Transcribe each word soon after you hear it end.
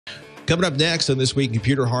Coming up next on This Week in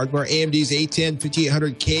Computer Hardware, AMD's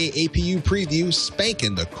A10-5800K APU preview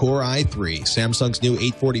spanking the Core i3. Samsung's new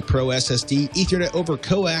 840 Pro SSD, Ethernet over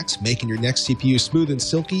coax, making your next CPU smooth and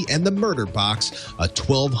silky, and the murderbox, a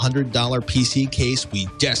 $1,200 PC case we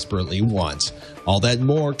desperately want. All that and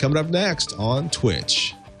more coming up next on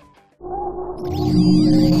Twitch.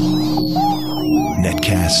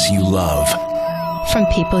 Netcasts you love. From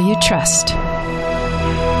people you trust.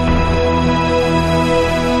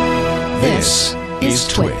 This is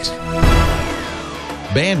TWiT.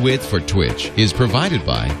 Bandwidth for Twitch is provided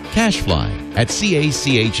by Cachefly at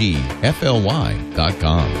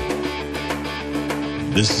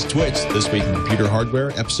CACHEFLY.com. This is TWiT, This Week in Computer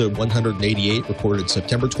Hardware, episode 188, recorded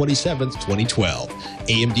September 27th, 2012.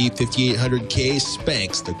 AMD 5800K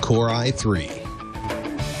spanks the Core i3.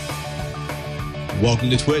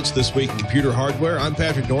 Welcome to Twitch, This Week in Computer Hardware. I'm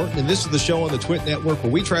Patrick Norton, and this is the show on the TWiT network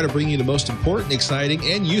where we try to bring you the most important, exciting,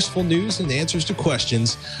 and useful news and answers to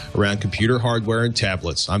questions around computer hardware and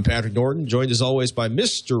tablets. I'm Patrick Norton, joined as always by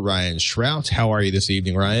Mr. Ryan Shrout. How are you this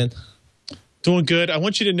evening, Ryan? Doing good. I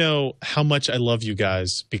want you to know how much I love you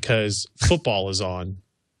guys because football is on,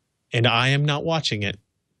 and I am not watching it.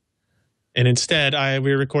 And instead,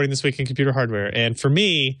 we're recording This Week in Computer Hardware. And for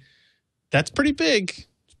me, that's pretty big.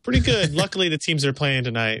 Pretty good. Luckily, the teams that are playing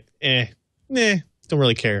tonight, don't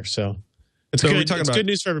really care. So it's good. It's good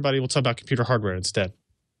news for everybody. We'll talk about computer hardware instead.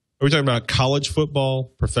 Are we talking about college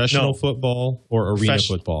football, professional football, or arena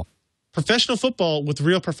football? Professional football with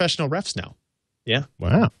real professional refs now. Yeah.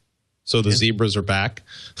 Wow. So the Zebras are back.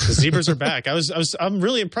 The Zebras are back. I'm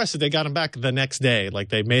really impressed that they got them back the next day. Like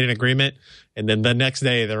they made an agreement, and then the next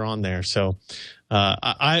day they're on there. So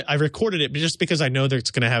I recorded it just because I know they're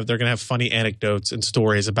gonna have funny anecdotes and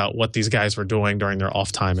stories about what these guys were doing during their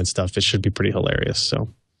off time and stuff. It should be pretty hilarious. So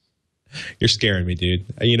you're scaring me, dude.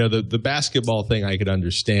 You know the basketball thing I could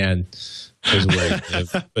understand,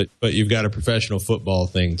 but you've got a professional football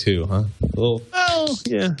thing too, huh? Oh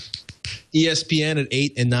yeah. ESPN at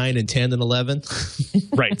 8 and 9 and 10 and 11.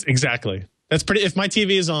 Right, exactly. That's pretty. If my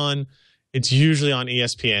TV is on, it's usually on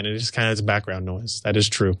ESPN, and it just kind of has background noise. That is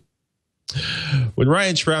true. When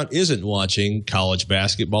Ryan Shrout isn't watching college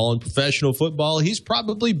basketball and professional football, he's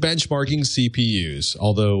probably benchmarking CPUs.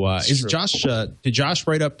 Although, did Josh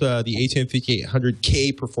write up the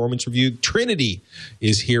A10-5800K performance review? Trinity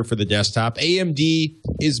is here for the desktop. AMD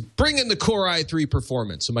is bringing the Core i3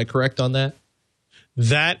 performance. Am I correct on that?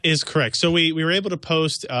 That is correct. So we were able to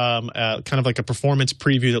post kind of like a performance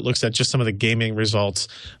preview that looks at just some of the gaming results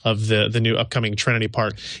of the new upcoming Trinity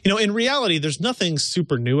part. You know, in reality, there's nothing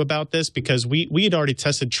super new about this because we had already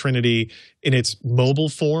tested Trinity in its mobile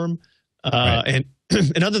form. Right.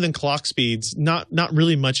 And other than clock speeds, not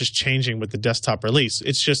really much is changing with the desktop release.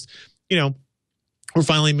 It's just, you know, we're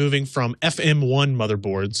finally moving from FM1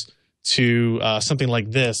 motherboards to something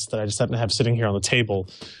like this that I just happen to have sitting here on the table,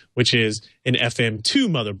 which is an FM2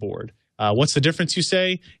 motherboard. What's the difference, you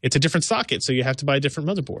say? It's a different socket, so you have to buy a different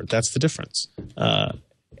motherboard. That's the difference.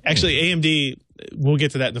 Actually, AMD, we'll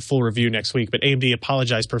get to that in the full review next week, but AMD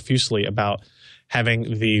apologized profusely about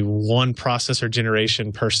having the one processor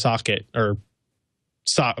generation per socket, or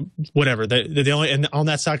whatever. They only, and on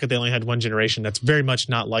that socket, they only had one generation. That's very much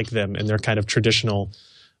not like them in their kind of traditional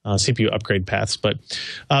CPU upgrade paths. But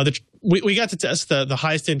we got to test the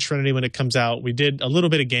highest end Trinity when it comes out. We did a little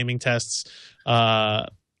bit of gaming tests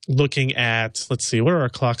looking at, let's see, what are our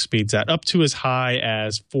clock speeds at? Up to as high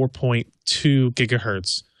as 4.2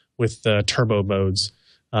 gigahertz with the turbo modes.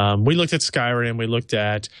 We looked at Skyrim, we looked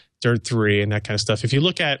at Dirt 3 and that kind of stuff. If you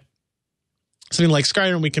look at something like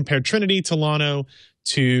Skyrim, we compared Trinity to Llano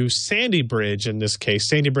to Sandy Bridge in this case.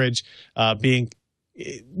 Sandy Bridge being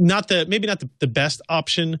maybe not the best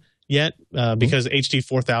option yet because HD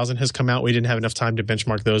 4000 has come out. We didn't have enough time to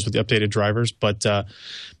benchmark those with the updated drivers, but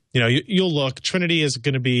you'll look. Trinity is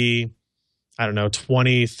going to be, I don't know,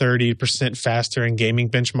 20-30% faster in gaming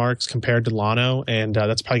benchmarks compared to Llano, and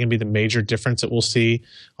that's probably going to be the major difference that we'll see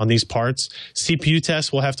on these parts. CPU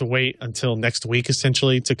tests, we'll have to wait until next week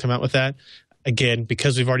essentially to come out with that. Again,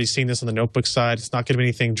 because we've already seen this on the notebook side, it's not going to be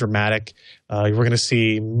anything dramatic. We're going to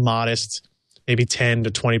see modest, maybe 10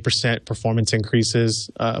 to 20% performance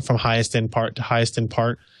increases from highest end part to highest end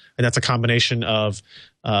part. And that's a combination of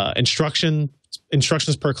instructions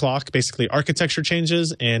per clock, basically architecture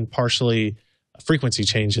changes, and partially frequency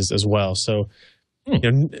changes as well. So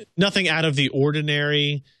nothing out of the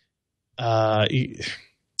ordinary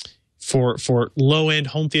for low-end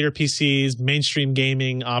home theater PCs, mainstream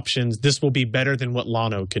gaming options. This will be better than what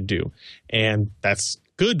Llano could do. And that's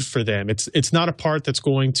good for them. It's not a part that's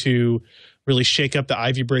going to really shake up the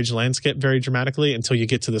Ivy Bridge landscape very dramatically until you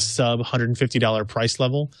get to the sub $150 price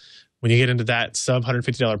level. when you get into that sub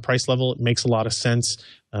 $150 price level, it makes a lot of sense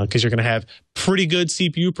because you're going to have pretty good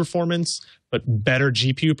CPU performance, but better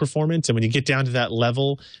GPU performance. And when you get down to that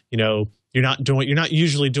level, you know, you're not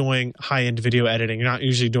usually doing high-end video editing. You're not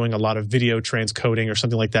usually doing a lot of video transcoding or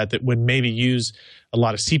something like that would maybe use a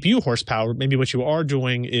lot of CPU horsepower. Maybe what you are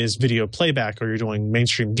doing is video playback, or you're doing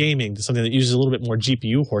mainstream gaming, something that uses a little bit more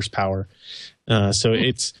GPU horsepower. I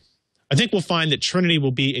think we'll find that Trinity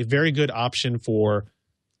will be a very good option for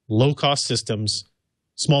low-cost systems,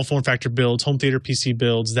 small form factor builds, home theater PC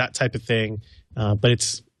builds, that type of thing.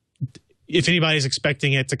 But if anybody's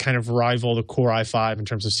expecting it to kind of rival the Core i5 in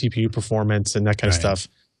terms of CPU performance and that kind of stuff,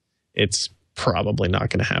 it's probably not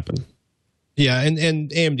going to happen. Yeah, and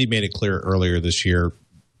AMD made it clear earlier this year.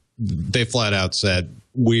 They flat out said,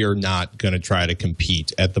 we are not going to try to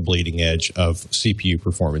compete at the bleeding edge of CPU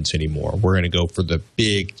performance anymore. We're going to go for the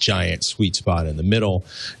big, giant sweet spot in the middle,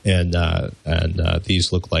 and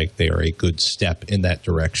these look like they are a good step in that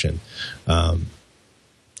direction.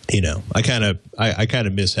 You know, I kind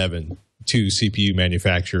of miss having two CPU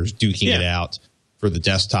manufacturers duking it out for the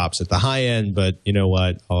desktops at the high end, but you know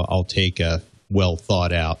what? I'll take a well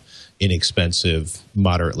thought out, inexpensive,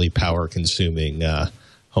 moderately power consuming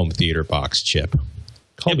home theater box chip.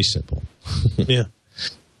 Call me simple. Yeah.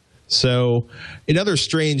 So, in other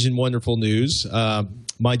strange and wonderful news,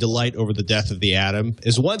 my delight over the death of the Atom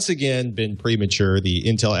has once again been premature. The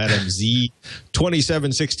Intel Atom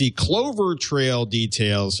Z2760 Clover Trail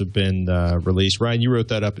details have been released. Ryan, you wrote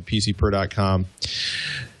that up at PCPro.com.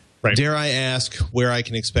 Right. Dare I ask where I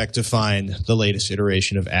can expect to find the latest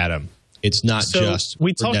iteration of Atom? It's not just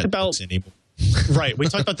we talked about anymore. Right. We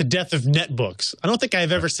talked about the death of netbooks. I don't think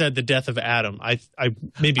I've ever said the death of Atom. I have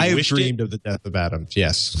dreamed of the death of Atom.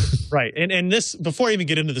 Yes. Right. And this, before I even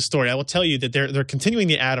get into the story, I will tell you that they're continuing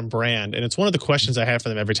the Atom brand, and it's one of the questions I have for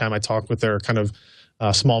them every time I talk with their kind of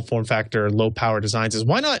small form factor, low power designs is,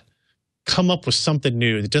 why not come up with something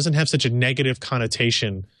new that doesn't have such a negative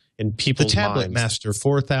connotation in people's minds? The Tablet Master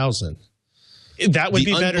 4000. That would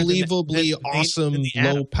be better. Unbelievably awesome,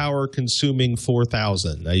 low power consuming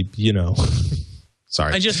 4000.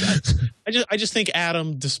 Sorry. I just think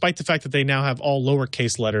Atom, despite the fact that they now have all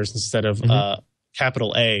lowercase letters instead of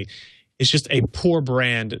capital A, is just a poor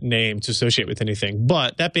brand name to associate with anything.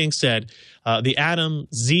 But that being said, the Atom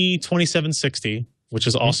Z2760, which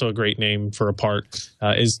is also a great name for a part,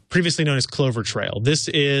 is previously known as Clover Trail. This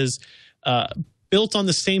is built on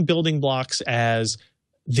the same building blocks as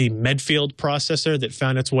the Medfield processor that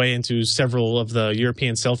found its way into several of the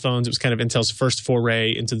European cell phones. It was kind of Intel's first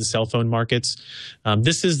foray into the cell phone markets.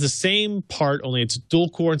 This is the same part, only it's dual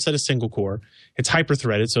core instead of single core. It's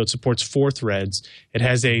hyper-threaded, so it supports 4 threads. It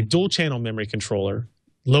has a dual-channel memory controller,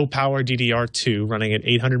 low-power DDR2 running at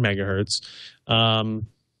 800 megahertz. 1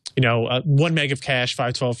 meg of cache,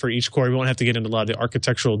 512 for each core. We won't have to get into a lot of the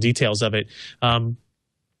architectural details of it.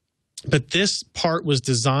 But this part was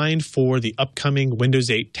designed for the upcoming Windows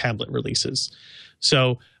 8 tablet releases.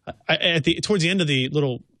 So towards the end of the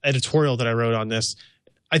little editorial that I wrote on this,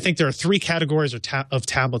 I think there are 3 categories of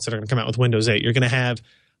tablets that are going to come out with Windows 8. You're going to have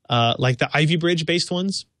like the Ivy Bridge-based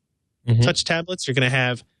ones, touch tablets. You're going to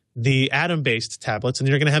have the Atom-based tablets, and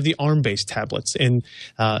you're going to have the ARM-based tablets. And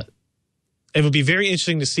it would be very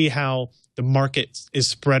interesting to see how the market is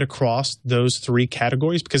spread across those 3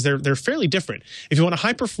 categories, because they're fairly different. If you want a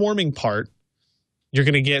high-performing part, you're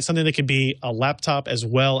going to get something that could be a laptop as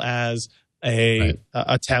well as a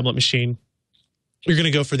tablet machine. You're going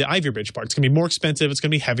to go for the Ivy Bridge part. It's going to be more expensive. It's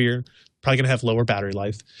going to be heavier. Probably going to have lower battery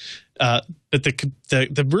life. But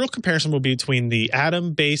the real comparison will be between the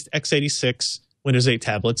Atom-based x86 Windows 8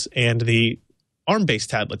 tablets and the ARM-based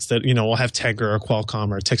tablets that, will have Tegra or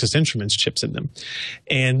Qualcomm or Texas Instruments chips in them.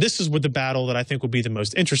 And this is where the battle that I think will be the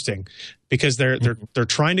most interesting, because they're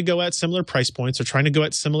trying to go at similar price points. They're trying to go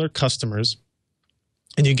at similar customers.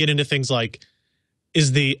 And you get into things like,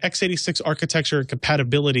 is the x86 architecture and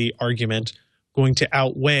compatibility argument going to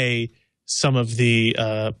outweigh some of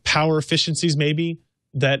the power efficiencies maybe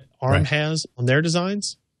that ARM has on their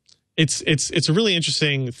designs? It's a really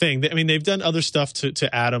interesting thing. I mean, they've done other stuff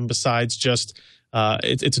to Atom besides just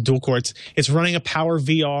it's a dual core. It's running a Power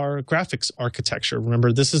VR graphics architecture. Remember,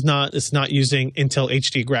 it's not using Intel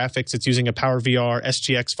HD graphics. It's using a Power VR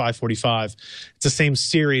SGX 545. It's the same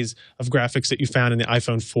series of graphics that you found in the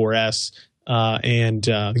iPhone 4S and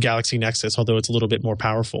the Galaxy Nexus, although it's a little bit more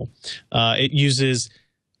powerful. It uses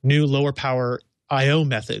new lower power I/O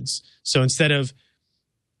methods. So instead of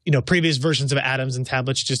previous versions of Atoms and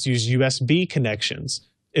tablets just use USB connections.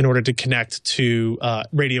 in order to connect to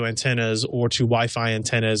radio antennas or to Wi-Fi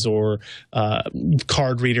antennas or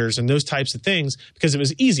card readers and those types of things, because it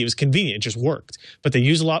was easy, it was convenient, it just worked. But they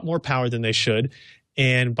use a lot more power than they should.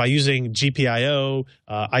 And by using GPIO,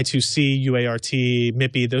 I2C, UART,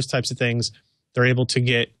 MIPI, those types of things, they're able to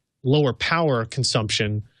get lower power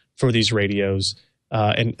consumption for these radios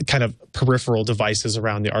and kind of peripheral devices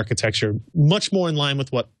around the architecture, much more in line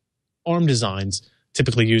with what ARM designs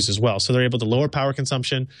typically use as well. So they're able to lower power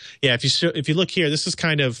consumption. Yeah, if you look here, this is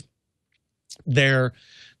kind of they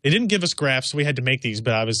didn't give us graphs, so we had to make these,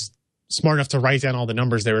 but I was smart enough to write down all the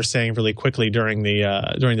numbers they were saying really quickly during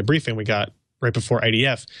the briefing we got right before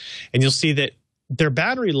IDF. And you'll see that their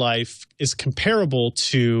battery life is comparable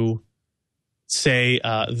to, say,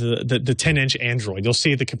 the 10-inch Android. You'll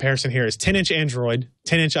see the comparison here is 10-inch Android,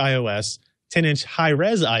 10-inch iOS, 10-inch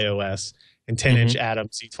high-res iOS, and 10-inch Atom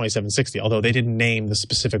Z2760, although they didn't name the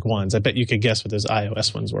specific ones. I bet you could guess what those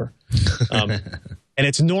iOS ones were. And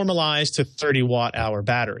it's normalized to 30 watt-hour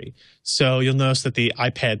battery. So you'll notice that the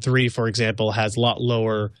iPad 3, for example, has a lot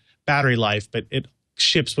lower battery life, but it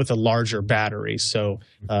ships with a larger battery. So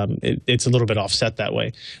it's a little bit offset that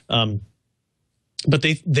way. But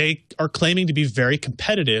they are claiming to be very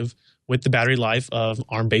competitive with the battery life of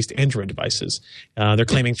ARM-based Android devices. They're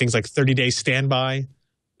claiming things like 30-day standby,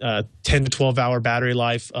 10 to 12-hour battery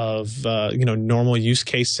life of normal use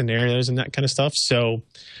case scenarios and that kind of stuff. So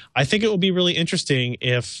I think it will be really interesting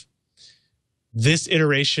if this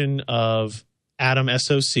iteration of Atom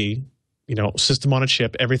SoC, system on a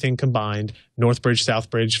chip, everything combined, North Bridge, South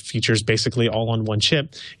Bridge features basically all on one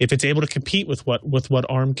chip, if it's able to compete with what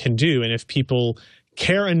ARM can do, and if people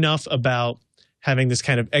care enough about having this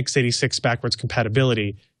kind of x86 backwards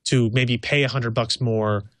compatibility to maybe pay $100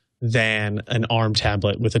 more than an ARM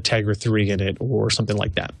tablet with a Tegra 3 in it or something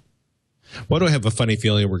like that. Why do I have a funny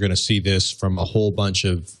feeling we're going to see this from a whole bunch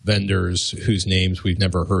of vendors whose names we've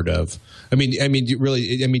never heard of? Do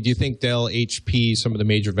you think Dell, HP, some of the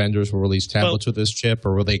major vendors will release tablets with this chip,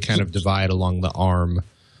 or will they kind of divide along the ARM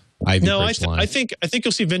Ivy Bridge line? I think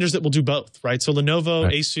you'll see vendors that will do both, right? So Lenovo,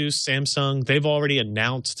 right, Asus, Samsung, they've already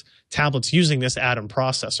announced tablets using this Atom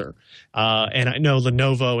processor. And I know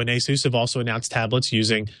Lenovo and Asus have also announced tablets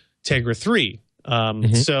using Tegra 3.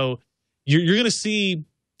 So you're going to see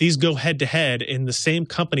these go head-to-head in the same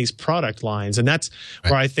company's product lines. And that's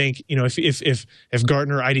where I think, if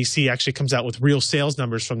Gartner IDC actually comes out with real sales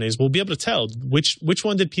numbers from these, we'll be able to tell which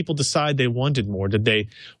one did people decide they wanted more. Did they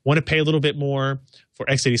want to pay a little bit more for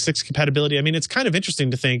x86 compatibility? I mean, it's kind of interesting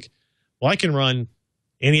to think, well, I can run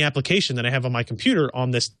any application that I have on my computer on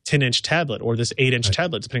this 10-inch tablet or this 8-inch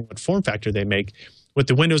tablet, depending on what form factor they make. With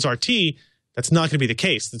the Windows RT, that's not going to be the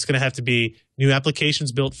case. It's going to have to be new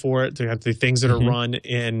applications built for it. There have to be things that are run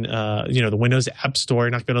in, the Windows App Store.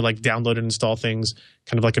 You're not going to download and install things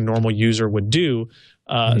kind of like a normal user would do.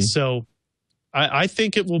 So I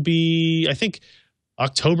think it will be. I think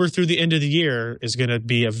October through the end of the year is going to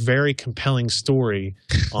be a very compelling story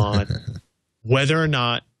on whether or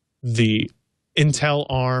not the Intel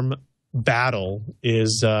ARM battle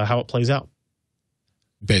is how it plays out.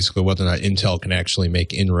 Basically, whether or not Intel can actually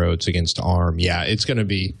make inroads against ARM. Yeah, it's going to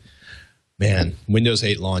be, man, Windows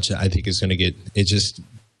 8 launch, I think is going to get,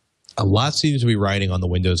 a lot seems to be riding on the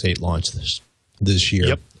Windows 8 launch this year.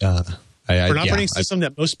 Yep. For an operating system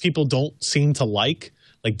that most people don't seem to like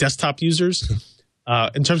desktop users,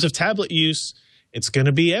 in terms of tablet use, it's going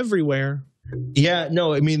to be everywhere. Yeah,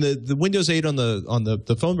 no, I mean, the Windows 8 on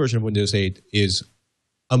the phone version of Windows 8 is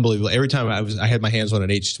unbelievable. Every time I had my hands on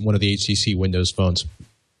one of the HTC Windows phones.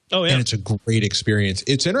 Oh, yeah. And it's a great experience.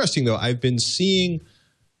 It's interesting, though. I've been seeing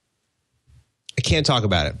 – I can't talk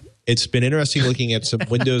about it. It's been interesting looking at some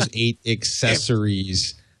Windows 8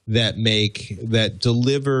 accessories that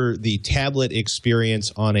deliver the tablet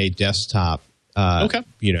experience on a desktop. And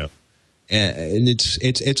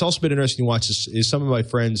it's also been interesting to watch is some of my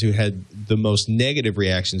friends who had the most negative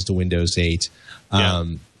reactions to Windows 8.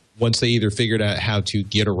 Once they either figured out how to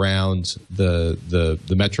get around the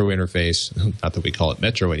Metro interface, not that we call it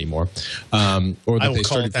Metro anymore, or that they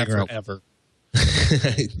started figuring out.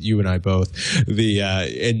 You and I both.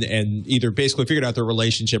 And either basically figured out their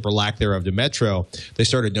relationship or lack thereof to Metro. They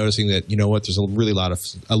started noticing that there's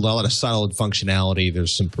a lot of solid functionality.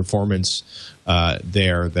 There's some performance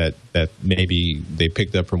there that maybe they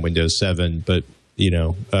picked up from Windows 7, but.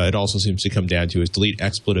 It also seems to come down to is delete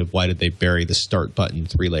expletive. Why did they bury the start button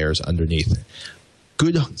 3 layers underneath?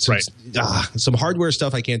 Good, some hardware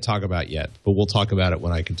stuff I can't talk about yet, but we'll talk about it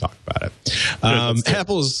when I can talk about it.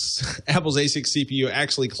 Apple's A6 CPU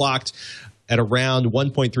actually clocked at around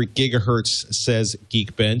 1.3 gigahertz, says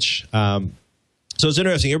Geekbench. So it's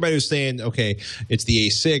interesting. Everybody was saying, okay, it's the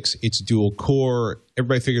A6, it's dual core.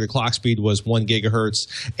 Everybody figured the clock speed was 1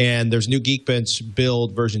 gigahertz. And there's new Geekbench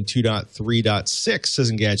build version 2.3.6,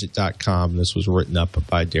 says Engadget.com. This was written up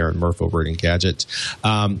by Darren Murph over at Engadget.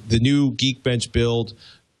 The new Geekbench build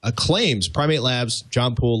claims Primate Labs,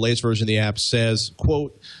 John Poole, latest version of the app says,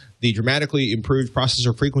 quote, the dramatically improved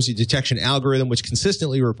processor frequency detection algorithm, which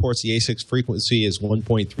consistently reports the A6 frequency is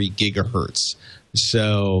 1.3 gigahertz.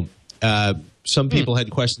 So some people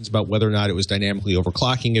had questions about whether or not it was dynamically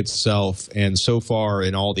overclocking itself, and so far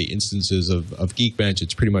in all the instances of Geekbench,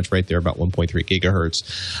 it's pretty much right there about 1.3 gigahertz.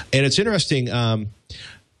 And it's interesting,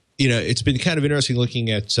 it's been kind of interesting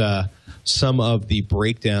looking at some of the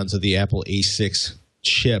breakdowns of the Apple A6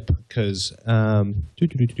 chip, because let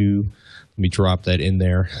me drop that in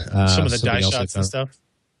there. Some of the die shots and stuff.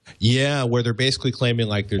 Yeah, where they're basically claiming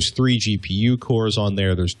like there's 3 GPU cores on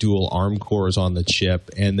there, there's dual ARM cores on the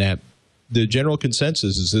chip, and that the general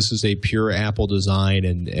consensus is this is a pure Apple design,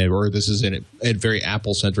 or this is a very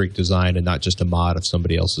Apple-centric design and not just a mod of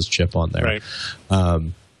somebody else's chip on there. Right.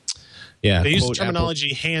 Yeah. They use the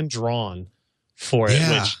terminology hand-drawn for it,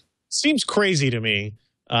 which seems crazy to me.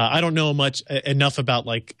 I don't know enough about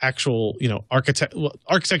like actual,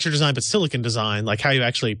 architecture design, but silicon design, like how you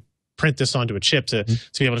actually print this onto a chip to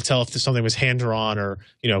be able to tell if something was hand drawn or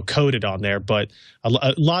coded on there. But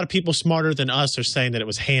a lot of people smarter than us are saying that it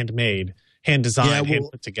was handmade, hand designed, hand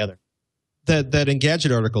put together. That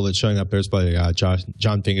Engadget article that's showing up there is by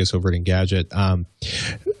John Fingus over at Engadget.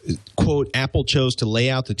 Quote, Apple chose to lay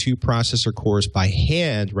out the 2 processor cores by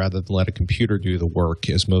hand rather than let a computer do the work,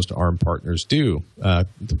 as most ARM partners do. The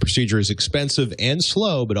procedure is expensive and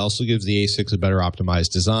slow, but also gives the A6 a better optimized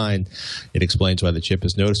design. It explains why the chip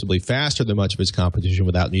is noticeably faster than much of its competition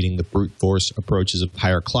without needing the brute force approaches of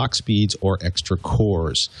higher clock speeds or extra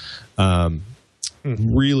cores.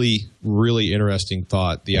 Really, really interesting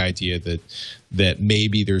thought, the idea that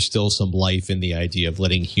maybe there's still some life in the idea of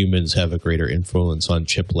letting humans have a greater influence on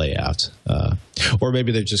chip layout. Or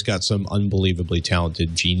maybe they've just got some unbelievably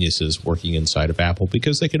talented geniuses working inside of Apple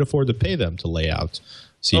because they can afford to pay them to lay out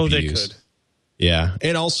CPUs. Oh, they could. Yeah, and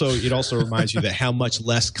it also reminds you that how much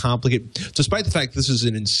less complicated, despite the fact this is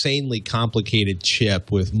an insanely complicated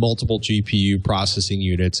chip with multiple GPU processing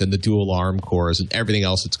units and the dual ARM cores and everything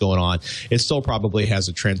else that's going on, it still probably has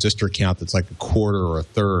a transistor count that's like a quarter or a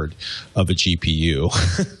third of a GPU.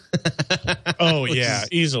 Oh yeah,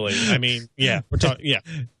 easily. I mean, yeah, we're talking. Yeah.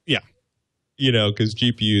 Because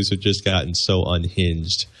GPUs have just gotten so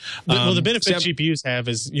unhinged. Well, the benefit GPUs have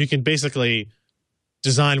is you can basically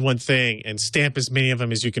design one thing and stamp as many of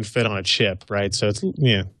them as you can fit on a chip, right? So it's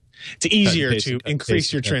easier to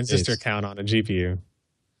increase your transistor count on a GPU. If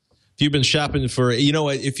you've been shopping for,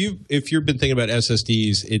 if you've been thinking about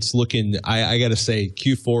SSDs, it's looking. I got to say,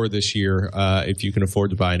 Q4 this year, if you can afford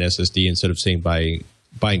to buy an SSD instead of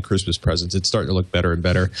buying Christmas presents, it's starting to look better and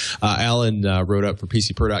better. Alan wrote up for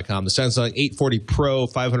PCPro.com the Samsung 840 Pro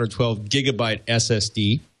 512 gigabyte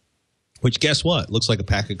SSD. Which, guess what? Looks like a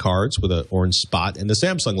pack of cards with an orange spot and the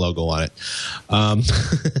Samsung logo on it. I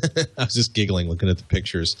was just giggling looking at the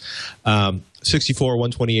pictures. 64,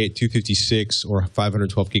 128, 256, or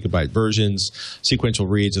 512 gigabyte versions. Sequential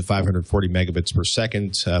reads of 540 megabits per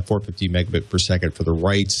second, 450 megabit per second for the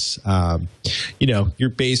writes. Your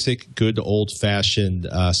basic, good old-fashioned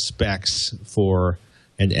specs for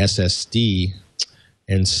an SSD.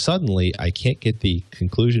 And suddenly, I can't get the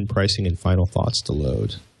conclusion, pricing, and final thoughts to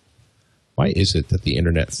load. Why is it that the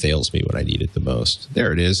internet fails me when I need it the most?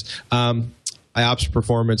 There it is. IOPS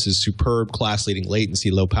performance is superb, class-leading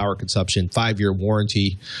latency, low power consumption, 5-year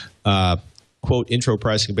warranty. Quote, intro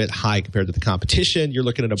pricing a bit high compared to the competition. You're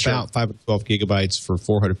looking at about 512 gigabytes for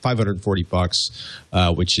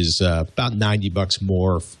 $540, which is about $90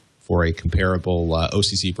 more for a comparable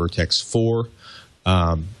OCC Vertex 4.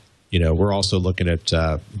 We're also looking at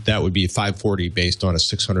that would be $540 based on a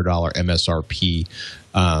 $600 MSRP.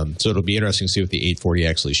 So it'll be interesting to see what the 840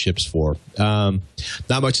 actually ships for. Not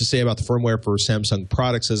much to say about the firmware for Samsung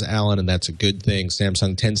products, says Alan, and that's a good thing.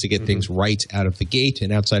 Samsung tends to get things right out of the gate,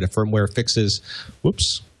 and outside of firmware fixes,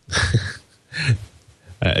 whoops.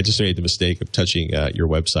 I just made the mistake of touching your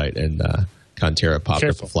website, and Contera popped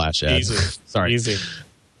up a flash ad. Easy. Sorry. Easy.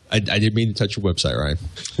 I didn't mean to touch your website, Ryan.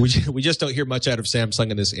 We just don't hear much out of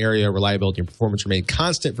Samsung in this area. Reliability and performance remain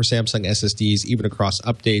constant for Samsung SSDs, even across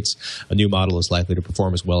updates. A new model is likely to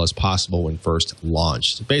perform as well as possible when first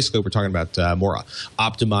launched. So basically, we're talking about more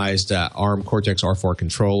optimized ARM Cortex R4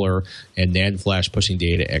 controller and NAND flash pushing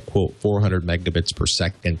data at, quote, 400 megabits per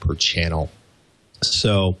second per channel.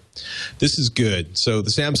 So this is good. So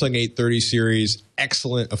the Samsung 830 series,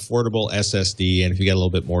 excellent, affordable SSD. And if you got a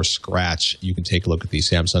little bit more scratch, you can take a look at the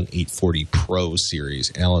Samsung 840 Pro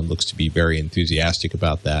series. Alan looks to be very enthusiastic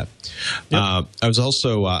about that. Yep. I was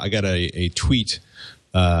also, I got a tweet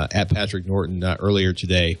at Patrick Norton earlier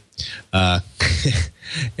today.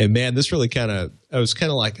 And man, this really I was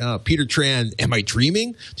kind of like, Peter Tran, am I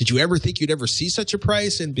dreaming? Did you ever think you'd ever see such a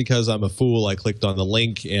price? And because I'm a fool, I clicked on the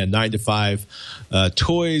link, and 9 to 5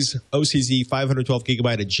 toys, OCZ, 512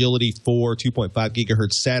 gigabyte agility 4, 2.5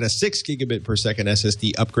 gigahertz SATA, 6 gigabit per second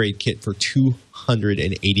SSD upgrade kit for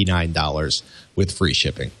 $289 with free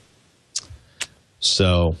shipping.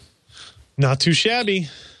 So, not too shabby.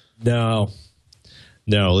 No,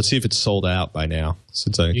 let's see if it's sold out by now.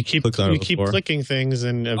 Since you keep clicking things,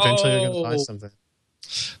 and eventually you're going to buy something.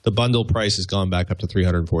 The bundle price has gone back up to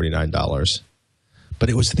 $349, but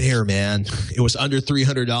it was there, man. It was under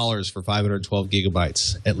 $300 for 512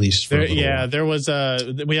 gigabytes, at least. For there was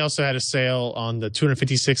we also had a sale on the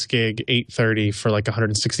 256 gig 830 for like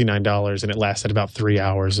 $169, and it lasted about 3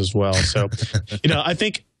 hours as well. So, I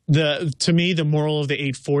think to me the moral of the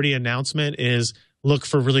 840 announcement is, look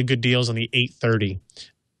for really good deals on the 830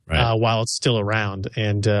 while it's still around.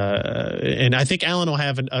 And I think Alan will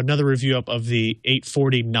have another review up of the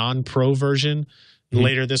 840 non-pro version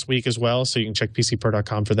later this week as well. So you can check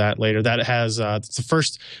PCPro.com for that later. That has it's the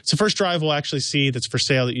first drive we'll actually see that's for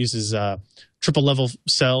sale that uses triple level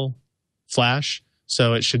cell flash.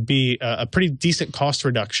 So it should be a pretty decent cost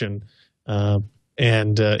reduction,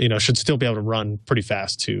 and should still be able to run pretty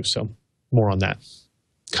fast too. So more on that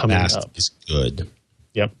coming fast up. Is good.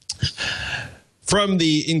 Yep. From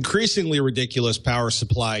the increasingly ridiculous power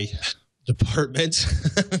supply department,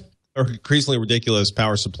 or increasingly ridiculous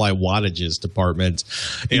power supply wattages department,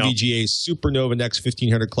 EVGA Supernova Next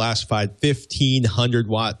 1500 classified 1500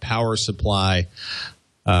 watt power supply.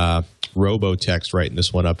 Robotext writing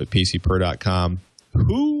this one up at PCPro.com.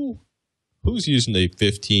 Who's using a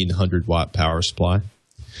 1500 watt power supply?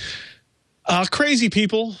 Crazy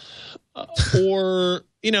people, or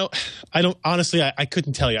I don't honestly. I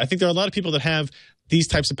couldn't tell you. I think there are a lot of people that have these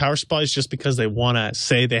types of power supplies just because they want to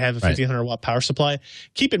say they have a 1500 watt power supply.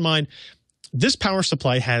 Keep in mind, this power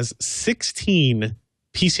supply has 16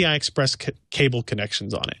 PCI Express cable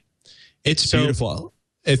connections on it. It's beautiful.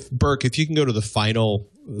 If you can go to the final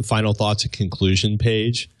thoughts and conclusion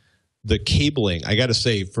page, the cabling, I got to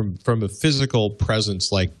say, from a physical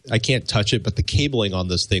presence, like I can't touch it, but the cabling on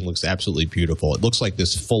this thing looks absolutely beautiful. It looks like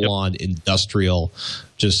this full-on industrial,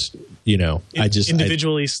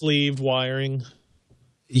 individually sleeved wiring.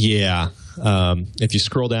 Yeah. If you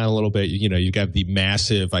scroll down a little bit, you got the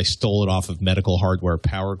massive, I stole it off of Medical Hardware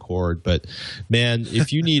power cord. But man,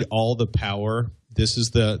 if you need all the power, this is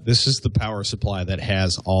the power supply that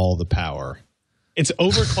has all the power. It's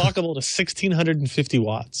overclockable to 1650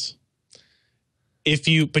 watts. But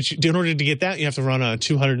in order to get that, you have to run a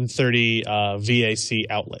 230 VAC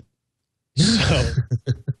outlet. So,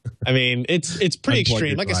 I mean, it's pretty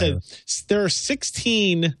extreme. Like I said, there are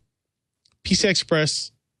 16 PCI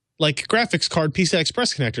Express, like graphics card PCI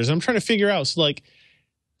Express connectors. I'm trying to figure out, so like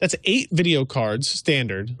that's 8 video cards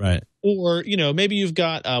standard, right? Or maybe you've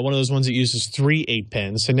got one of those ones that uses 3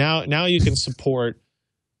 8-pins. So now you can support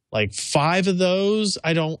like 5 of those.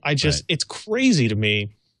 It's crazy to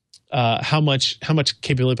me. How much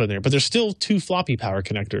capability put in there, but there's still 2 floppy power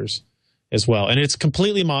connectors as well, and it's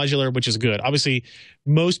completely modular, which is good. Obviously,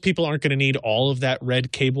 most people aren't going to need all of that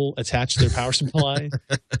red cable attached to their power supply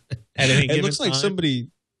at any given time. It looks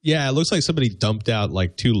like somebody dumped out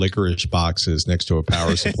like 2 licorice boxes next to a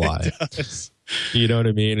power supply. It does. You know what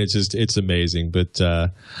I mean? It's amazing. But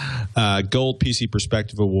Gold PC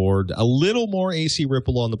Perspective Award, a little more AC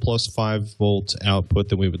ripple on the plus 5 volt output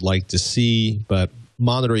than we would like to see, but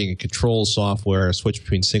monitoring and control software, switch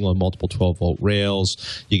between single and multiple 12-volt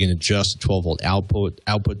rails. You can adjust the 12-volt output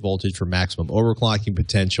voltage for maximum overclocking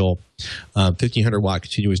potential. 1,500-watt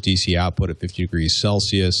continuous DC output at 50 degrees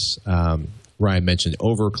Celsius. Ryan mentioned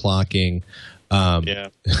overclocking.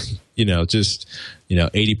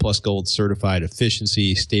 80-plus gold certified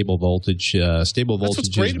efficiency, stable voltage,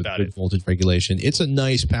 good voltage regulation. It's a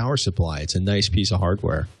nice power supply. It's a nice piece of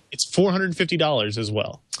hardware. It's $450 as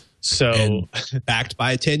well. So and backed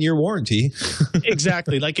by a 10-year warranty.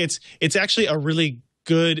 Exactly. Like it's actually a really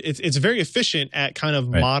good, it's very efficient at kind of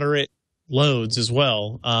moderate loads as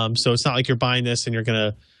well. So it's not like you're buying this and you're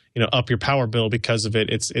going to, up your power bill because of it.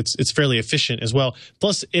 It's fairly efficient as well.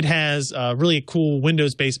 Plus, it has really cool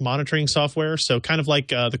Windows-based monitoring software. So kind of like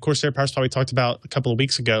the Corsair Power Supply we talked about a couple of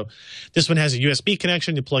weeks ago. This one has a USB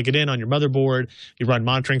connection. You plug it in on your motherboard. You run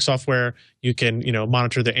monitoring software. You can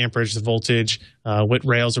monitor the amperage, the voltage, what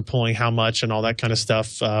rails are pulling, how much, and all that kind of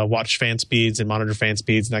stuff. Watch fan speeds and monitor fan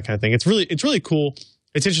speeds and that kind of thing. It's really cool.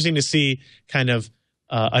 It's interesting to see kind of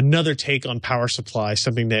another take on power supply,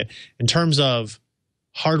 something that in terms of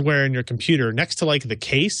hardware in your computer, next to like the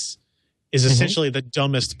case, is essentially the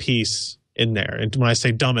dumbest piece in there. And when I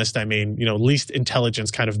say dumbest, I mean, least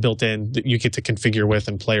intelligence kind of built in that you get to configure with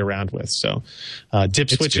and play around with. So dip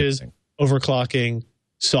switches, overclocking,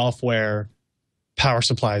 software, power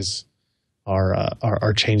supplies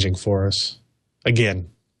are changing for us again.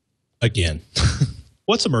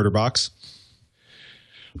 What's a murder box?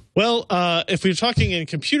 Well, if we're talking in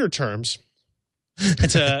computer terms,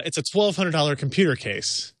 it's a $1,200 computer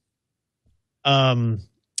case. I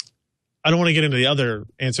don't want to get into the other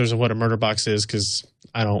answers of what a murder box is because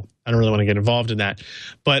I don't really want to get involved in that.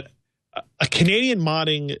 But a Canadian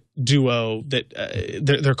modding duo that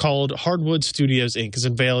they're called Hardwood Studios Inc. has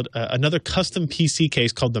unveiled another custom PC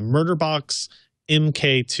case called the Murderbox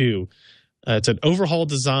MK2. It's an overhaul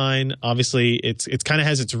design. Obviously, it kind of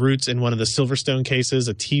has its roots in one of the Silverstone cases,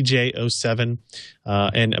 a TJ07.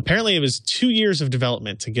 And apparently it was 2 years of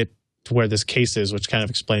development to get to where this case is, which kind of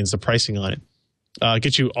explains the pricing on it.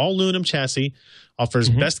 Gets you all aluminum chassis, offers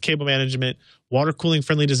best cable management, water cooling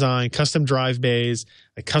friendly design, custom drive bays,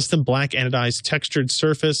 a custom black anodized textured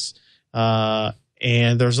surface.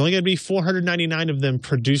 And there's only going to be 499 of them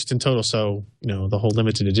produced in total. So, the whole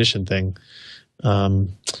limited edition thing.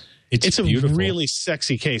 It's a beautiful, really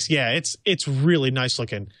sexy case. Yeah, it's really nice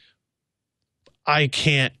looking.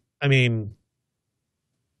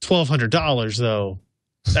 $1,200 though.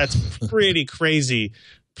 That's pretty crazy.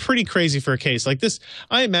 Pretty crazy for a case like this.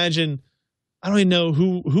 I imagine, I don't even know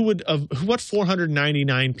what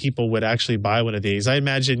 499 people would actually buy one of these. I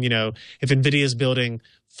imagine, if NVIDIA's building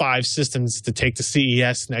 5 systems to take to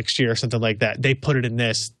CES next year or something like that, they put it in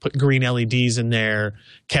this, put green LEDs in there,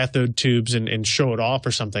 cathode tubes, and show it off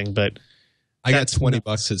or something. But I got $20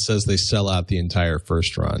 that says they sell out the entire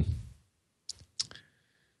first run.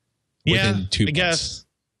 Within 2 months. I guess.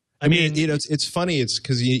 I mean, it's funny. It's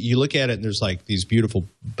because you look at it and there's like these beautiful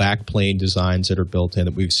backplane designs that are built in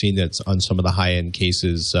that we've seen that's on some of the high end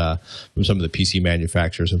cases from some of the PC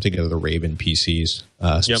manufacturers. I'm thinking of the Raven PCs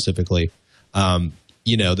specifically.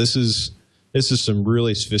 This is some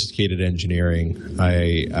really sophisticated engineering.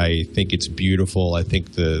 I think it's beautiful. I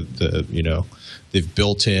think they've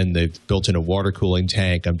built in a water cooling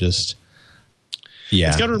tank. It's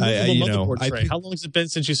got a removable motherboard tray. How long has it been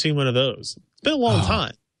since you've seen one of those? It's been a long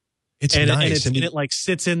time. It's nice. And it like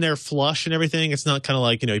sits in there flush and everything. It's not kind of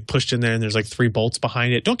like, you pushed in there and there's like 3 bolts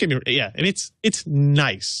behind it. Don't get me wrong. Yeah. And it's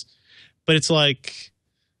nice, but it's like,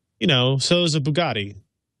 so is a Bugatti.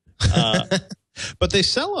 But they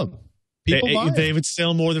sell them. They would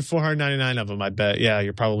sell more than 499 of them, I bet. Yeah,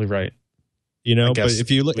 you're probably right. But if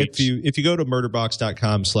you look, if you go to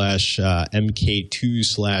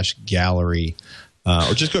murderbox.com/mk2/gallery,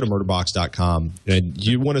 or just go to murderbox.com and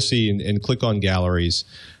you want to see and click on galleries,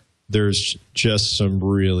 there's just some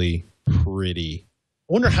really pretty.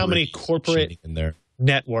 I wonder how many corporate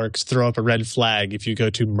networks throw up a red flag if you go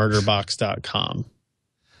to murderbox.com.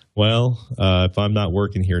 Well, if I'm not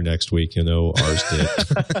working here next week, ours did.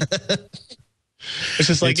 It's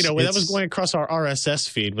just like, when that was going across our RSS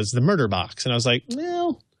feed was the murder box. And I was like,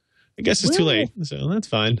 well, I guess it's too late. So that's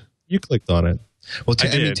fine. You clicked on it. Well,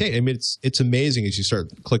 it's amazing as you start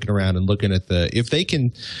clicking around and looking at if they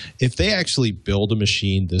actually build a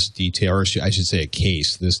machine this detailed, or I should say a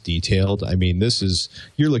case this detailed.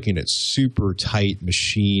 You're looking at super tight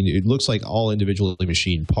machine. It looks like all individually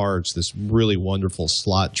machined parts. This really wonderful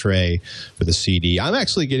slot tray for the CD. I'm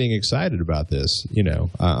actually getting excited about this.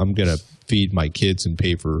 I'm gonna feed my kids and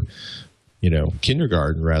pay for,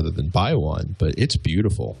 kindergarten rather than buy one. But it's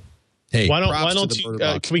beautiful. Hey, why don't you?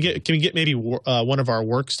 Can we get maybe one of our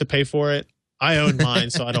works to pay for it? I own mine,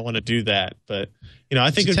 so I don't want to do that. But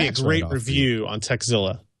I think it'd be a great review on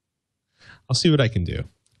Techzilla. I'll see what I can do.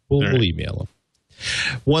 We'll email them.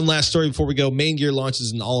 One last story before we go. Main Gear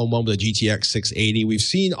launches an all-in-one with a GTX 680. We've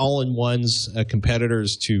seen all-in-ones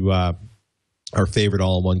competitors to our favorite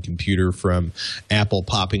all-in-one computer from Apple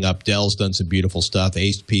popping up. Dell's done some beautiful stuff.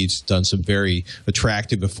 HP's done some very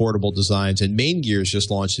attractive, affordable designs. And Main Gear's just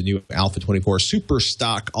launched a new Alpha 24 super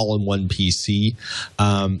stock all-in-one PC.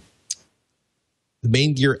 the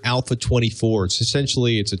Main Gear Alpha 24. It's a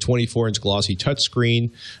 24-inch glossy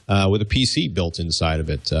touchscreen with a PC built inside of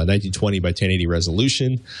it. 1920 by 1080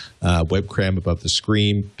 resolution, webcam above the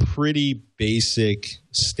screen. Pretty basic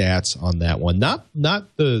stats on that one. Not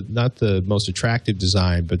the most attractive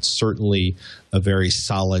design, but certainly a very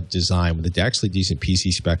solid design with actually decent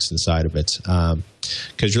PC specs inside of it.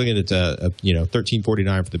 Because you're looking at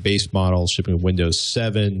 $1349 for the base model, shipping with Windows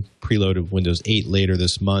 7, preloaded with Windows 8 later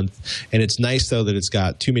this month. And it's nice though that it's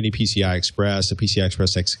got 2 mini PCI Express, a PCI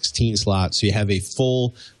Express X16 slot, so you have a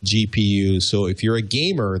full GPU. So if you're a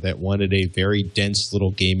gamer that wanted a very dense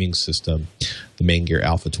little gaming system, the Main Gear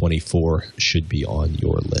Alpha 24 should be on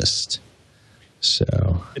your list. So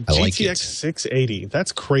I like it. GTX 680.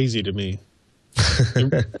 That's crazy to me.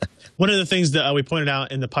 One of the things that we pointed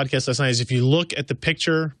out in the podcast last night is if you look at the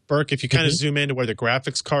picture, Burke, if you kind of zoom into where the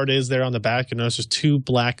graphics card is there on the back, you'll notice there's 2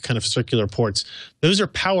 black kind of circular ports. Those are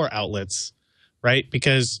power outlets, right?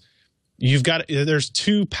 Because there's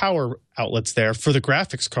 2 power outlets there for the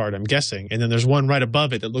graphics card, I'm guessing. And then there's one right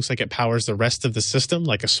above it that looks like it powers the rest of the system,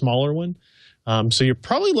 like a smaller one. So you're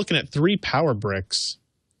probably looking at 3 power bricks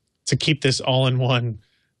to keep this all-in-one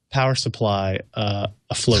power supply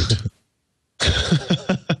afloat.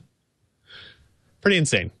 Pretty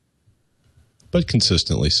insane. But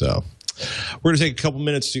consistently so. We're going to take a couple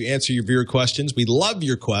minutes to answer your viewer questions. We love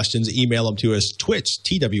your questions. Email them to us, Twitch,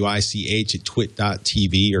 TWICH at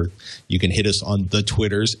twit.tv, or you can hit us on the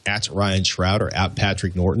Twitters, at Ryan Shrout or at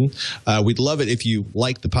Patrick Norton. We'd love it if you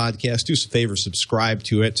like the podcast. Do us a favor, subscribe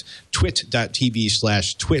to it.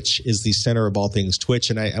 Twit.tv/Twitch is the center of all things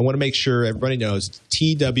Twitch. And I want to make sure everybody knows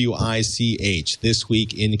TWICH, this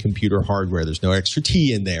week in computer hardware. There's no extra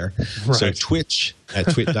T in there. Right. So Twitch at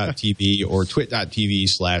twit.tv or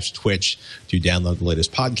twit.tv/Twitch to download the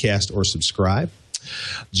latest podcast or subscribe.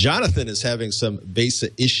 Jonathan is having some VESA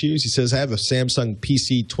issues. He says, I have a Samsung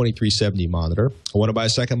PC 2370 monitor. I want to buy a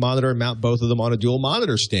second monitor and mount both of them on a dual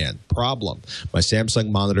monitor stand. Problem: my Samsung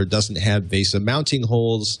monitor doesn't have VESA mounting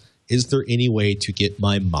holes. Is there any way to get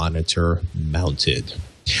my monitor mounted?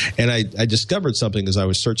 And I discovered something as I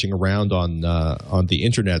was searching around on the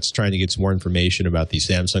internet trying to get some more information about the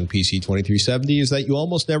Samsung PC 2370 is that you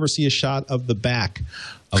almost never see a shot of the back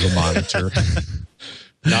of a monitor.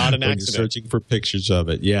 Not an when accident. You're searching for pictures of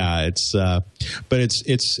it. Yeah, but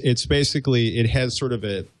it's basically, it has sort of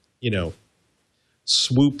a,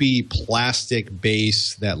 swoopy plastic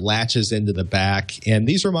base that latches into the back. And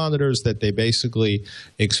these are monitors that they basically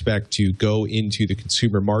expect to go into the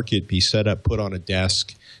consumer market, be set up, put on a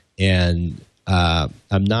desk. And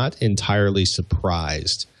I'm not entirely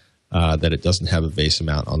surprised that it doesn't have a VESA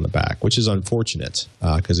mount on the back, which is unfortunate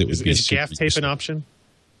because it would be Is gaff tape an option?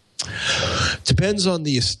 Depends on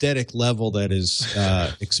the aesthetic level that is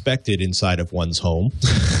expected inside of one's home.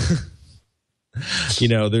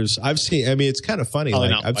 I've seen. I mean, it's kind of funny.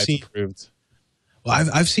 I've seen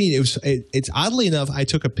It's oddly enough, I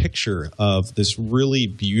took a picture of this really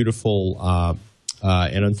beautiful,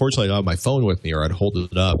 and unfortunately, I don't have my phone with me, or I'd hold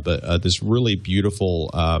it up. But this really beautiful.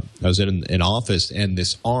 I was in an office, and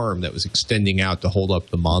this arm that was extending out to hold up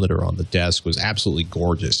the monitor on the desk was absolutely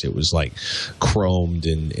gorgeous. It was like chromed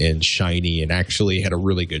and shiny, and actually had a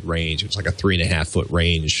really good range. It was like a 3.5 foot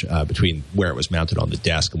range between where it was mounted on the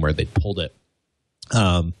desk and where they pulled it.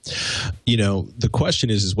 The question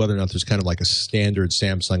is whether or not there's kind of like a standard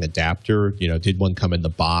Samsung adapter. Did one come in the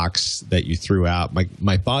box that you threw out?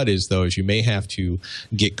 My thought is, though, is you may have to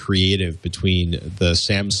get creative between the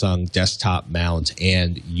Samsung desktop mount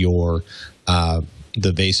and your the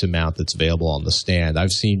VESA mount that's available on the stand.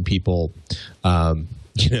 I've seen people,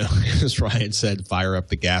 as Ryan said, fire up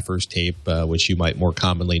the gaffer's tape, which you might more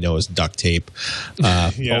commonly know as duct tape.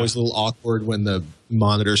 Yeah. Always a little awkward when the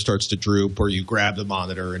monitor starts to droop, or you grab the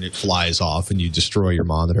monitor and it flies off and you destroy your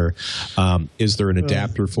monitor. Is there an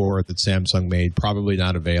adapter for it that Samsung made? Probably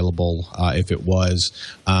not available. If it was,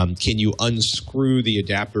 can you unscrew the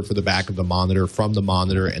adapter for the back of the monitor from the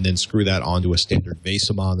monitor and then screw that onto a standard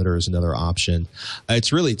VESA monitor is another option.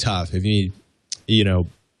 It's really tough. If you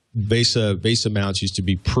VESA mounts used to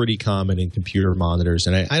be pretty common in computer monitors,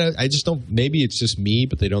 and I just don't. Maybe it's just me,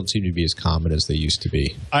 but they don't seem to be as common as they used to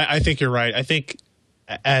be. I think you're right. I think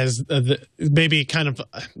as maybe kind of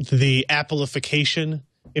the Appleification,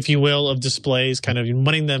 if you will, of displays, kind of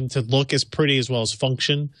wanting them to look as pretty as well as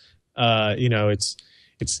function. It's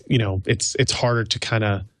harder to kind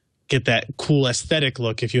of get that cool aesthetic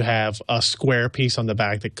look if you have a square piece on the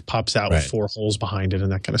back that pops out with 4 holes behind it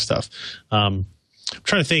and that kind of stuff. I'm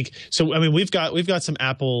trying to think. So, I mean, we've got some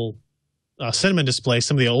Apple Cinnamon displays,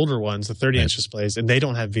 some of the older ones, the 30-inch displays, and they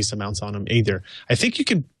don't have VESA mounts on them either. I think you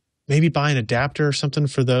can maybe buy an adapter or something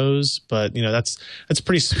for those, but you know that's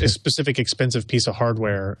pretty specific, expensive piece of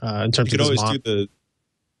hardware in terms you could of always do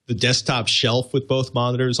the desktop shelf with both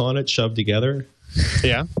monitors on it shoved together.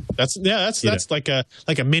 Yeah, that's like a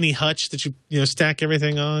mini hutch that you stack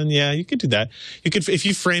everything on. Yeah, you could do that. You could, if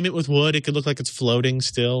you frame it with wood, it could look like it's floating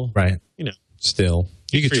still. Right. You know, still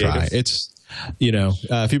you could creative. try. It's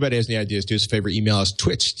if anybody has any ideas, do us a favor. Email us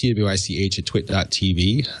twich TWICH at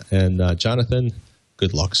twit.tv. And Jonathan,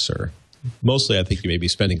 good luck, sir. Mostly, I think you may be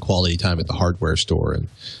spending quality time at the hardware store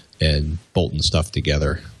and bolting stuff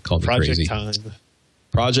together. Call me crazy.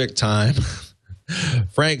 Project time.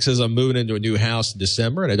 Frank says, I'm moving into a new house in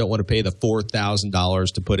December, and I don't want to pay the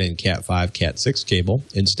 $4,000 to put in Cat 5, Cat 6 cable.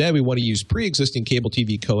 Instead, we want to use pre-existing cable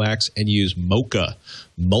TV coax and use MoCA,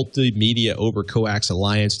 Multimedia over Coax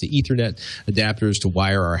Alliance, to Ethernet adapters to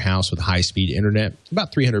wire our house with high-speed internet.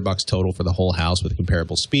 About $300 total for the whole house with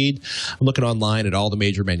comparable speed. I'm looking online at all the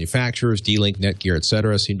major manufacturers, D-Link, Netgear,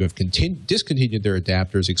 etc. seem to have discontinued their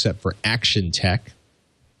adapters except for Action Tech.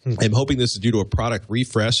 I'm hoping this is due to a product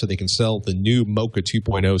refresh so they can sell the new MoCA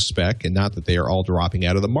 2.0 spec, and not that they are all dropping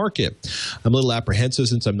out of the market. I'm a little apprehensive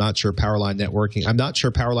since I'm not sure powerline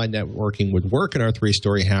networking would work in our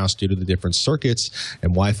 3-story house due to the different circuits,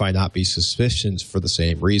 and Wi-Fi not be sufficient for the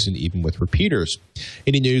same reason, even with repeaters.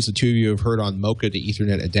 Any news the two of you have heard on MoCA to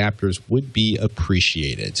Ethernet adapters would be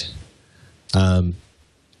appreciated.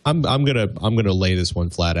 I'm gonna lay this one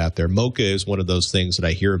flat out there. MoCA is one of those things that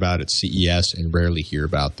I hear about at CES and rarely hear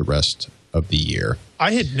about the rest of the year.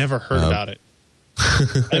 I had never heard about it.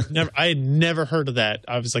 I had never heard of that.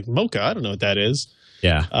 I was like, MoCA, I don't know what that is.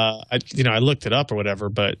 Yeah. I looked it up or whatever,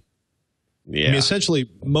 but yeah. I mean, essentially,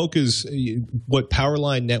 MoCA's what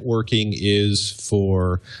powerline networking is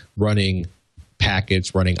for running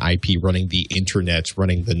packets, running IP, running the internet,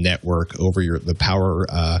 running the network over the power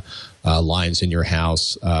lines in your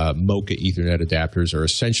house. MoCA Ethernet adapters are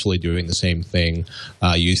essentially doing the same thing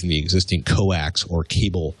using the existing coax or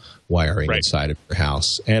cable wiring inside of your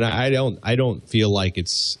house. And I don't feel like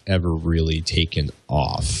it's ever really taken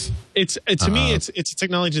off. To me, it's a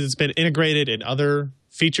technology that's been integrated in other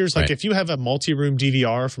features. Like if you have a multi-room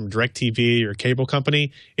DVR from DirecTV or cable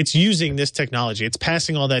company, it's using this technology. It's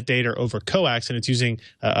passing all that data over coax, and it's using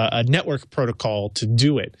a network protocol to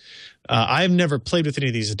do it. I've never played with any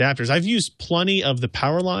of these adapters. I've used plenty of the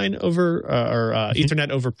power line over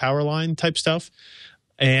Ethernet over power line type stuff,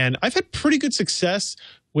 and I've had pretty good success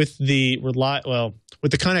with the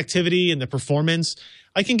connectivity and the performance.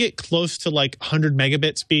 I can get close to like 100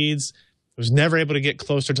 megabit speeds. I was never able to get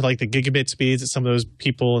closer to like the gigabit speeds that some of those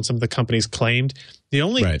people and some of the companies claimed. The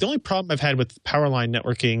only problem I've had with power line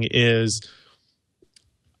networking is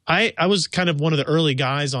I was kind of one of the early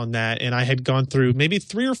guys on that, and I had gone through maybe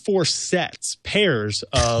 3 or 4 pairs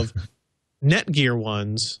of Netgear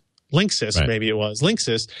ones, Linksys maybe it was,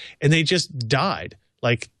 Linksys, and they just died.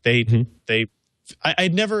 Like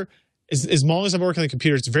I'd never, as long as I'm working on the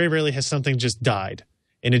computers, very rarely has something just died.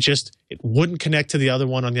 And it wouldn't connect to the other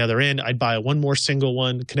one on the other end. I'd buy one more single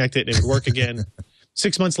one, connect it, and it would work again.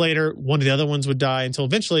 6 months later, one of the other ones would die until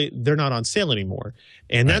eventually they're not on sale anymore.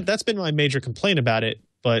 And that's been my major complaint about it.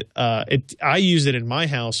 But I use it in my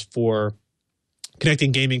house for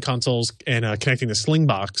connecting gaming consoles and connecting the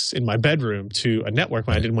Slingbox in my bedroom to a network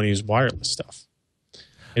when I didn't want to use wireless stuff.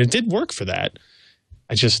 And it did work for that.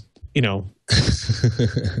 I just,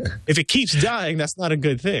 if it keeps dying, that's not a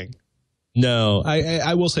good thing. No,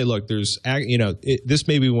 I will say, look, there's, this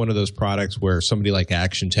may be one of those products where somebody like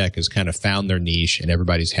Action Tech has kind of found their niche and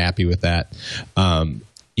everybody's happy with that.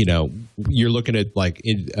 You're looking at like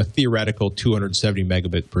a theoretical 270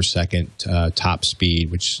 megabit per second top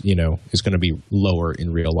speed, which, is going to be lower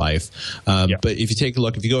in real life. But if you take a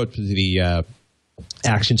look, if you go to the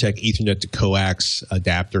Action Tech Ethernet to coax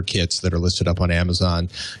adapter kits that are listed up on Amazon,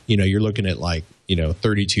 you're looking at like,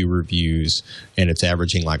 32 reviews, and it's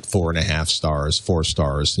averaging like 4.5 stars, 4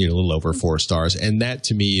 stars, a little over 4 stars. And that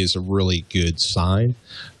to me is a really good sign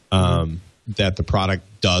that the product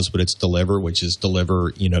does what it's deliver, which is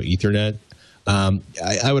deliver, Ethernet.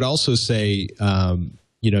 I would also say,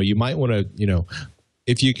 you might want to,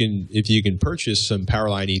 if you can purchase some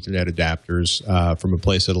Powerline Ethernet adapters from a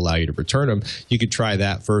place that allow you to return them, you could try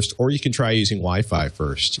that first, or you can try using Wi-Fi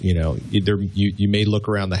first. You may look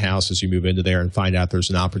around the house as you move into there and find out there's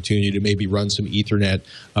an opportunity to maybe run some Ethernet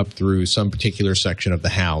up through some particular section of the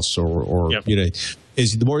house, or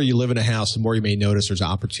the more you live in a house, the more you may notice there's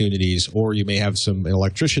opportunities, or you may have an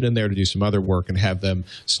electrician in there to do some other work and have them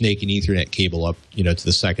snake an Ethernet cable up, to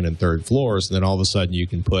the 2nd and 3rd floors, and then all of a sudden you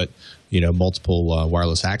can put, multiple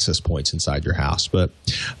wireless access points inside your house. But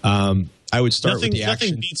I would start with the Action.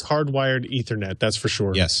 Nothing beats hardwired Ethernet, that's for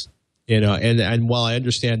sure. Yes. And while I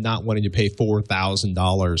understand not wanting to pay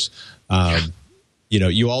 $4,000,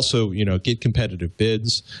 you also, get competitive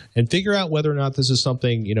bids and figure out whether or not this is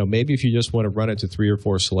something, maybe if you just want to run it to 3 or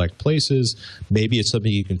 4 select places, maybe it's something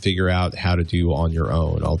you can figure out how to do on your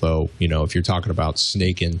own. Although, if you're talking about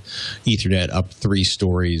snaking Ethernet up 3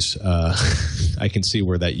 stories, I can see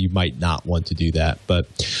where that you might not want to do that. But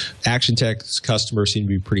Action Tech's customers seem to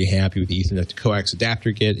be pretty happy with the Ethernet to coax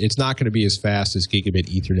adapter kit. It's not going to be as fast as gigabit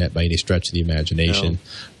Ethernet by any stretch of the imagination.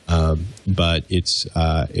 No. But it's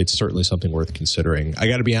certainly something worth considering. I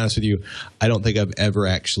got to be honest with you, I don't think I've ever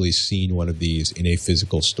actually seen one of these in a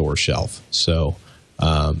physical store shelf. So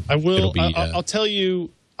I will. I'll tell you,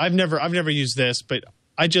 I've never used this, but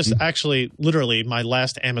I just actually literally my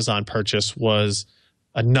last Amazon purchase was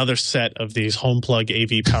another set of these home plug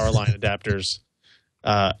AV power line adapters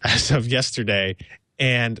as of yesterday,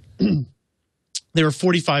 and they were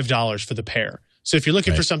 $45 for the pair. So if you're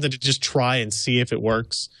looking for something to just try and see if it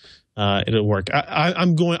works, it'll work.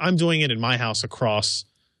 I'm doing it in my house across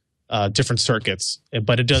different circuits,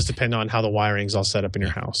 but it does depend on how the wiring's all set up in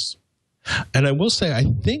your house. And I will say, I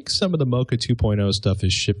think some of the Mocha 2.0 stuff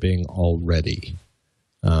is shipping already.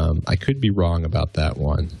 I could be wrong about that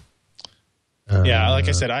one. Yeah, like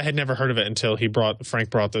I said, I had never heard of it until Frank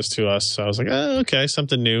brought this to us. So I was like, oh, okay,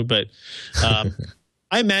 something new. But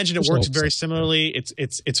I imagine it works very similarly.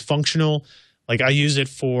 It's functional. Like I use it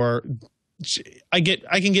for, I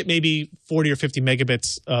can get maybe 40 or 50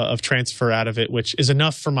 megabits of transfer out of it, which is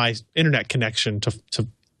enough for my internet connection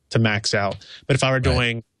to max out. But if I were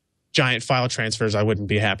doing giant file transfers, I wouldn't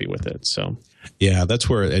be happy with it. So yeah, that's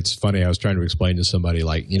where it's funny. I was trying to explain to somebody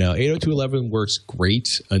 802.11 works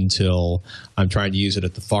great until I'm trying to use it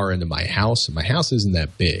at the far end of my house. My house isn't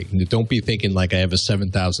that big. Don't be thinking like I have a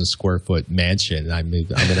 7,000 square foot mansion. I'm in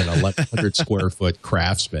an 1,100 square foot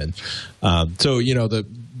Craftsman. So the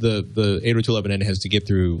 802.11n has to get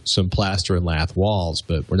through some plaster and lath walls,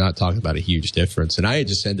 but we're not talking about a huge difference. And I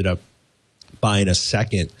just ended up buying a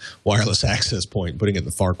second wireless access point, putting it in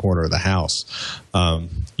the far corner of the house,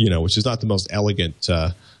 which is not the most elegant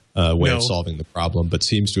way of solving the problem, but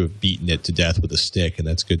seems to have beaten it to death with a stick, and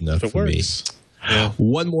that's good enough for me. Yeah.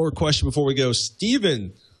 One more question before we go.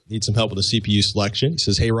 Steven needs some help with the CPU selection. He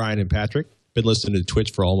says, hey, Ryan and Patrick. Been listening to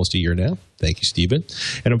Twitch for almost a year now. Thank you, Steven.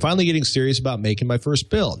 And I'm finally getting serious about making my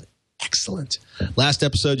first build. Excellent. Last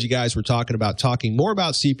episode, you guys were talking more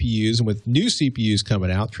about CPUs, and with new CPUs coming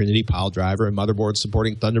out, Trinity Pile Driver and motherboards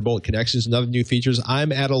supporting Thunderbolt connections and other new features,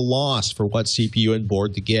 I'm at a loss for what CPU and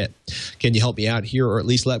board to get. Can you help me out here, or at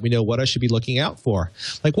least let me know what I should be looking out for?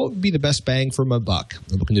 Like, what would be the best bang for my buck?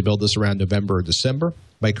 I'm looking to build this around November or December.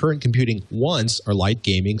 My current computing wants are light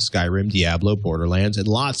gaming, Skyrim, Diablo, Borderlands, and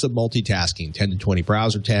lots of multitasking, 10 to 20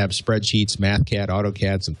 browser tabs, spreadsheets, MathCAD,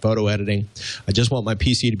 AutoCAD, some photo editing. I just want my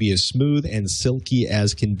PC to be as smooth and silky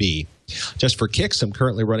as can be. Just for kicks, I'm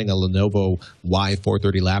currently running a Lenovo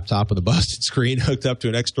Y430 laptop with a busted screen hooked up to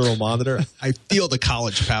an external monitor. I feel the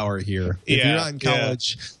college power here. If you're not in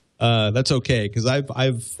college, that's okay, because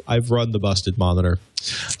I've run the busted monitor.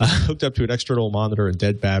 Hooked up to an external monitor and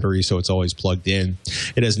dead battery, so it's always plugged in.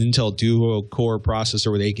 It has an Intel dual-core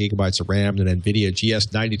processor with 8 gigabytes of RAM and an NVIDIA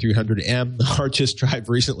GS9300M. The hard disk drive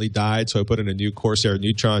recently died, so I put in a new Corsair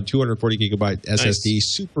Neutron 240 gigabyte SSD. Nice.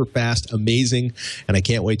 Super fast, amazing, and I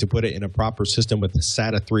can't wait to put it in a proper system with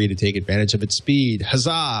SATA 3 to take advantage of its speed.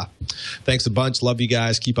 Huzzah! Thanks a bunch. Love you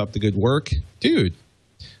guys. Keep up the good work. Dude.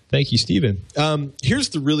 Thank you, Stephen. Here's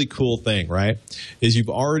the really cool thing, right, is you've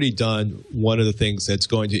already done one of the things that's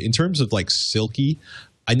going to, in terms of like silky,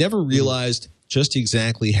 I never realized just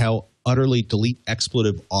exactly how utterly delete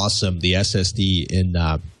expletive awesome the SSD in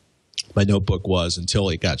my notebook was until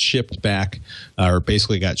it got shipped back, or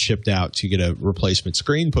basically got shipped out to get a replacement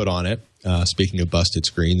screen put on it. Speaking of busted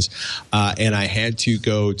screens, and I had to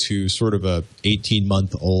go to sort of a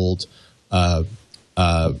 18-month-old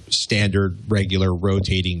standard, regular,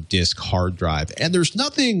 rotating disk hard drive. And there's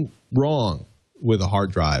nothing wrong with a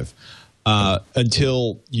hard drive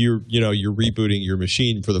until you're rebooting your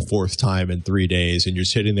machine for the 4th time in 3 days, and you're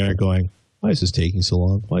sitting there going, why is this taking so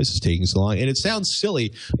long? Why is this taking so long? And it sounds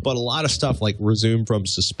silly, but a lot of stuff like resume from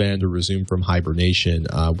suspend or resume from hibernation,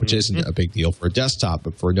 which isn't a big deal for a desktop,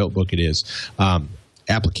 but for a notebook it is.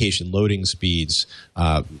 Application loading speeds,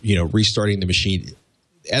 restarting the machine.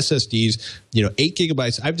 SSDs, 8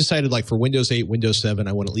 gigabytes. I've decided, like, for Windows 8, Windows 7,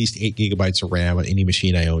 I want at least 8 gigabytes of RAM on any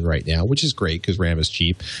machine I own right now, which is great because RAM is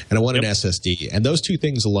cheap. And I want an SSD. And those two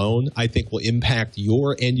things alone, I think, will impact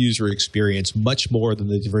your end user experience much more than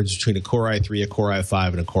the difference between a Core i3, a Core i5,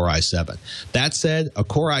 and a Core i7. That said, a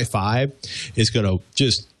Core i5 is going to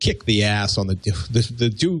just kick the ass on the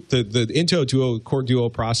Intel Core Duo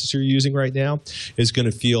processor you're using right now. Is going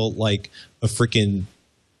to feel like a freaking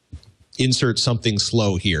insert something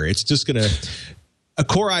slow here. It's just going to – a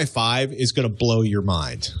Core i5 is going to blow your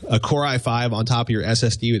mind. A Core i5 on top of your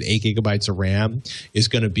SSD with 8 gigabytes of RAM is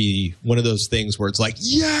going to be one of those things where it's like,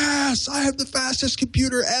 yes, I have the fastest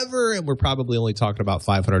computer ever. And we're probably only talking about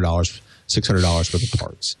 $500, $600 for the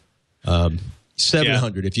parts.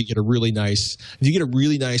 $700 if you get a really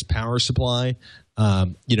nice power supply,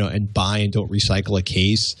 and buy and don't recycle a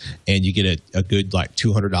case, and you get a good like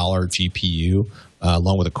 $200 GPU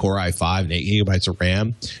along with a Core i5 and 8 gigabytes of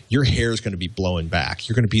RAM, your hair is going to be blowing back.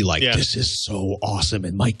 You're going to be like, this is so awesome,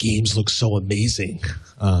 and my games look so amazing.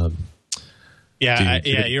 Dude,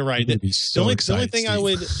 you're right. The only thing I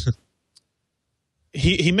would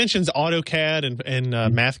he mentions AutoCAD and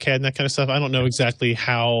MathCAD and that kind of stuff. I don't know exactly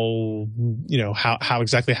how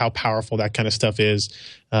powerful that kind of stuff is.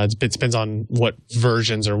 It depends on what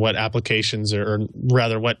versions or what applications or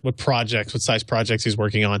rather what size projects he's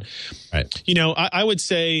working on. Right. I would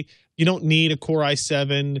say you don't need a Core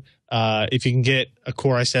i7. If you can get a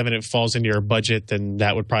Core i7, it falls into your budget, then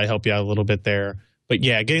that would probably help you out a little bit there. But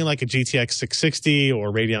yeah, getting like a GTX 660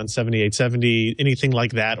 or Radeon 7870, anything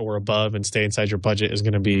like that or above and stay inside your budget is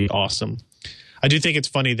going to be awesome. I do think it's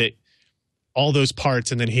funny that all those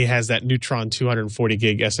parts and then he has that Neutron 240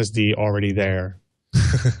 gig SSD already there.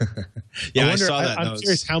 I saw that. I'm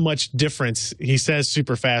curious how much difference, he says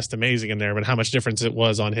super fast, amazing in there, but how much difference it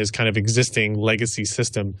was on his kind of existing legacy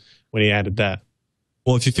system when he added that.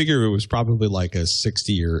 Well, if you figure it was probably like a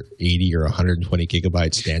 60 or 80 or 120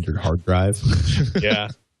 gigabyte standard hard drive. Yeah,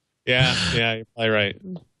 you're probably right.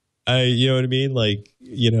 You know what I mean? Like,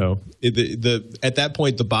 at that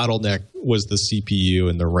point, the bottleneck was the CPU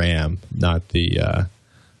and the RAM, not the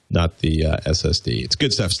SSD. It's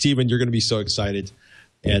good stuff. Steven, you're going to be so excited.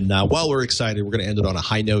 And while we're excited, we're going to end it on a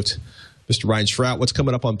high note. Mr. Ryan Shrout, what's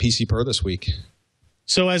coming up on PC Per this week?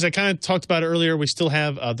 So as I kind of talked about earlier, we still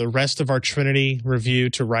have the rest of our Trinity review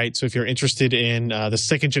to write. So if you're interested in the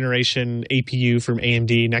second generation APU from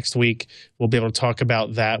AMD next week, we'll be able to talk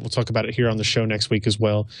about that. We'll talk about it here on the show next week as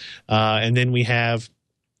well. And then we have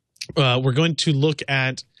we're going to look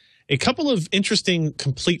at a couple of interesting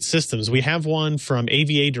complete systems. We have one from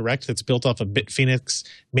AVA Direct that's built off a BitPhoenix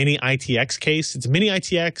Mini ITX case. It's a Mini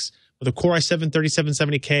ITX with a Core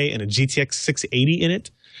i7-3770K and a GTX 680 in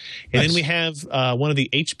it. And then we have one of the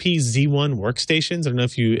HP Z1 workstations. I don't know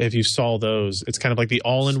if you saw those. It's kind of like the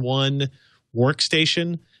all-in-one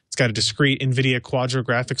workstation. It's got a discrete NVIDIA Quadro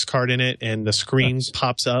graphics card in it, and the screen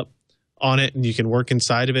pops up on it, and you can work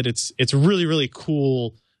inside of it. It's a really, really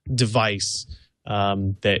cool device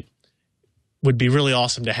that would be really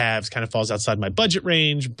awesome to have. It kind of falls outside my budget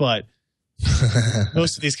range, but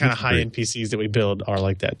most of these kind of high-end PCs that we build are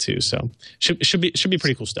like that too. So should be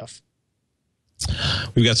pretty cool stuff.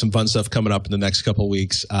 We've got some fun stuff coming up in the next couple of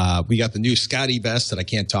weeks. We got the new Scotty vest that I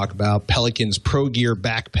can't talk about. Pelican's Pro Gear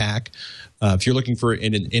backpack. If you're looking for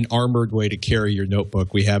an armored way to carry your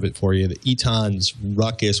notebook, we have it for you. The Eton's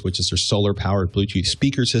Ruckus, which is their solar-powered Bluetooth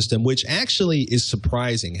speaker system, which actually is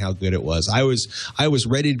surprising how good it was. I was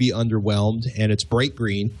ready to be underwhelmed, and it's bright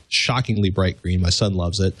green, shockingly bright green. My son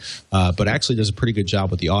loves it, but actually does a pretty good job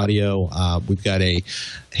with the audio. We've got a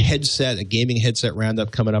gaming headset roundup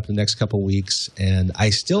coming up in the next couple of weeks, and I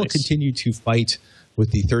still continue to fight with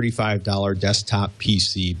the $35 desktop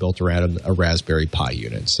PC built around a Raspberry Pi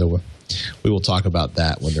unit. So we will talk about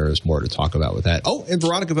that when there is more to talk about with that. Oh, and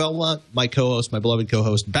Veronica Belmont, my co-host, my beloved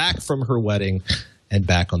co-host, back from her wedding and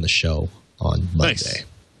back on the show on Monday. Nice.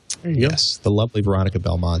 There you go. The lovely Veronica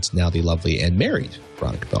Belmont, now the lovely and married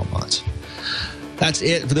Veronica Belmont. That's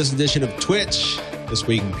it for this edition of Twitch, This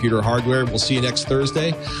Week in Computer Hardware. We'll see you next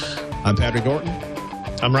Thursday. I'm Patrick Norton.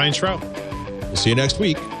 I'm Ryan Shrout. We'll see you next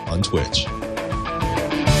week on Twitch.